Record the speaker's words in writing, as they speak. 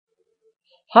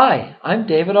Hi, I'm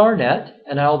David Arnett,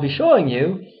 and I will be showing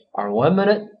you our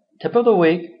 1-minute tip of the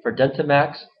week for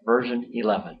DentiMax version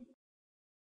 11.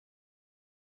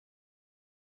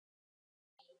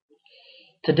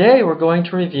 Today we're going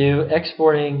to review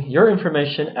exporting your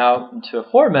information out into a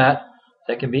format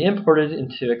that can be imported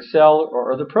into Excel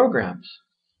or other programs.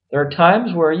 There are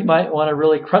times where you might want to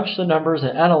really crunch the numbers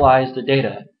and analyze the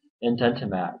data in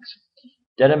DentiMax.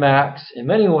 DentiMax, in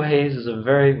many ways, is a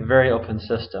very open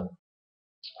system.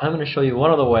 I'm going to show you one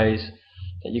of the ways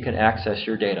that you can access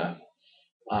your data.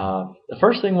 The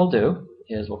first thing we'll do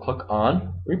is we'll click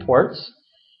on Reports.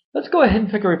 Let's go ahead and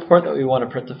pick a report that we want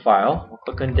to print to file. We'll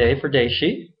click on Day for Day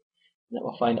Sheet. And then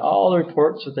we'll find all the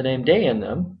reports with the name Day in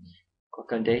them.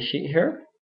 Click on Day Sheet here.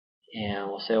 And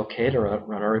we'll say OK to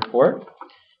run our report.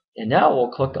 And now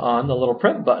we'll click on the little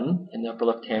print button in the upper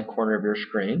left-hand corner of your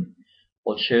screen.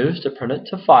 We'll choose to print it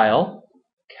to file.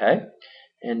 Okay.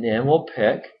 And then we'll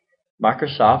pick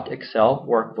Microsoft Excel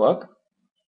Workbook.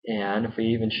 And if we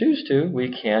even choose to,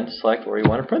 we can select where we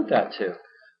want to print that to.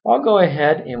 I'll go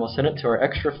ahead and we'll send it to our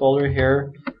extra folder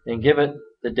here and give it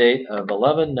the date of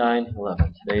 11/9/11,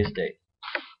 today's date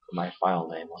for my file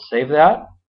name. We'll save that,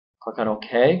 click on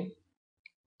OK,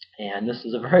 and this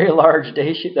is a very large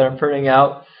day sheet that I'm printing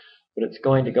out, but it's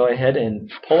going to go ahead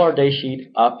and pull our day sheet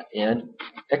up in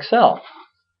Excel.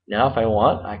 Now if I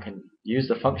want, I can use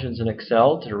the functions in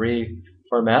Excel to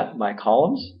reformat my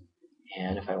columns.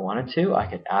 And if I wanted to, I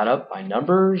could add up my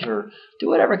numbers or do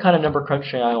whatever kind of number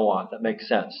crunching I want that makes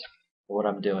sense for what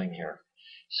I'm doing here.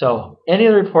 So any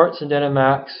of the reports in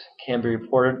DentiMax can be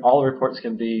reported. All the reports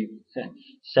can be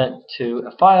sent to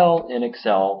a file in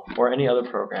Excel or any other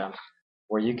program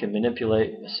where you can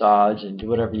manipulate, massage, and do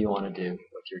whatever you want to do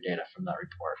with your data from that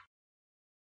report.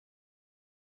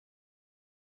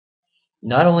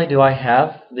 Not only do I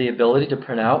have the ability to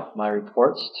print out my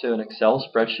reports to an Excel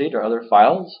spreadsheet or other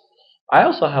files, I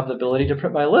also have the ability to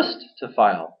print my list to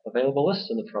file, available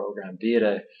lists in the program, be it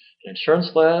an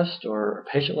insurance list or a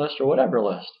patient list or whatever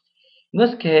list. In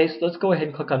this case, let's go ahead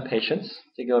and click on Patients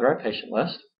to go to our patient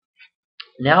list.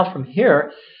 Now from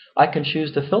here, I can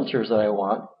choose the filters that I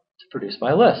want to produce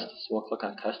my list. So we'll click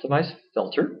on Customize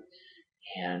Filter,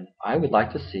 and I would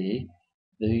like to see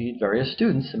the various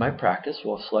students in my practice.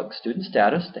 We'll select Student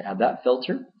Status to add that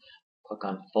filter. Click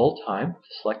on Full Time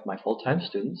to select my full-time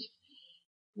students.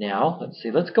 Now,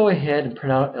 let's go ahead and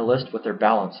print out a list with their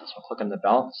balances. We'll click on the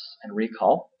Balance and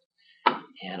Recall.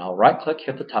 And I'll right-click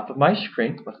here at the top of my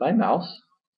screen with my mouse.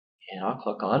 And I'll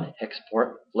click on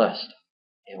Export List.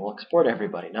 And we'll export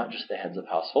everybody, not just the heads of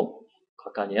household.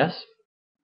 Click on Yes.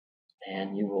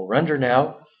 And you will render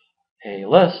now a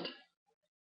list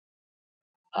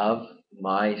of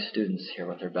my students here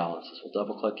with their balances. We'll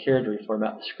double-click here to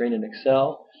reformat the screen in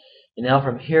Excel. And now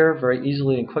from here, very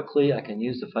easily and quickly, I can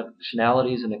use the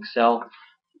functionalities in Excel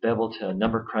to be able to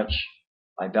number crunch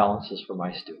my balances for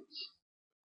my students.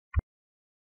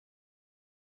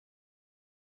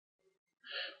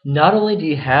 Not only do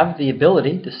you have the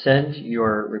ability to send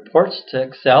your reports to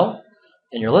Excel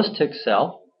and your list to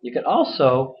Excel, you can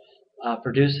also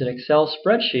produce an Excel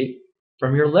spreadsheet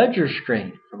from your ledger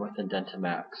screen from within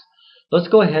DentiMax. Let's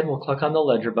go ahead and we'll click on the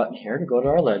ledger button here to go to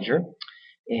our ledger.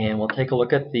 And we'll take a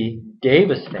look at the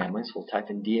Davis family. So we'll type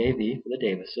in DAV for the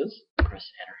Davises. Press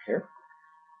Enter here.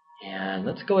 And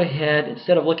let's go ahead,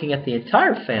 instead of looking at the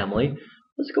entire family,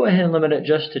 let's go ahead and limit it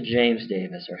just to James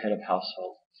Davis, our head of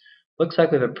household. Looks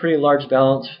like we have a pretty large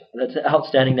balance that's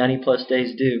outstanding, 90+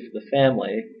 days due for the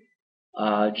family.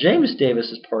 James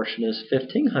Davis's portion is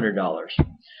 $1,500.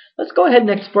 Let's go ahead and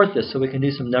export this so we can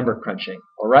do some number crunching.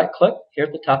 We'll right-click here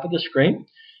at the top of the screen.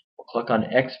 We'll click on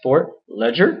Export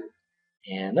Ledger.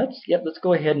 And let's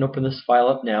go ahead and open this file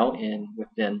up now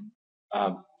within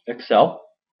Excel.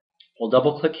 We'll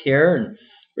double click here and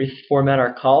reformat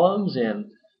our columns, and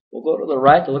we'll go to the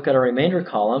right to look at our remainder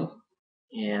column,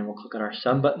 and we'll click on our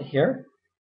Sum button here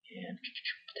and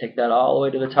take that all the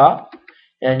way to the top.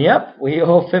 And yep, we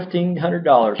owe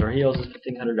 $1,500, or he owes us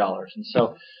 $1,500. And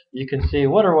so you can see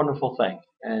what a wonderful thing.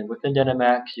 And within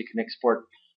DentiMax, you can export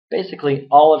basically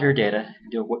all of your data,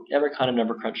 do whatever kind of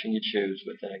number crunching you choose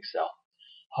within Excel.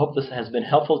 Hope this has been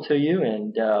helpful to you,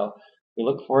 and we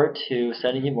look forward to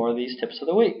sending you more of these tips of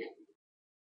the week.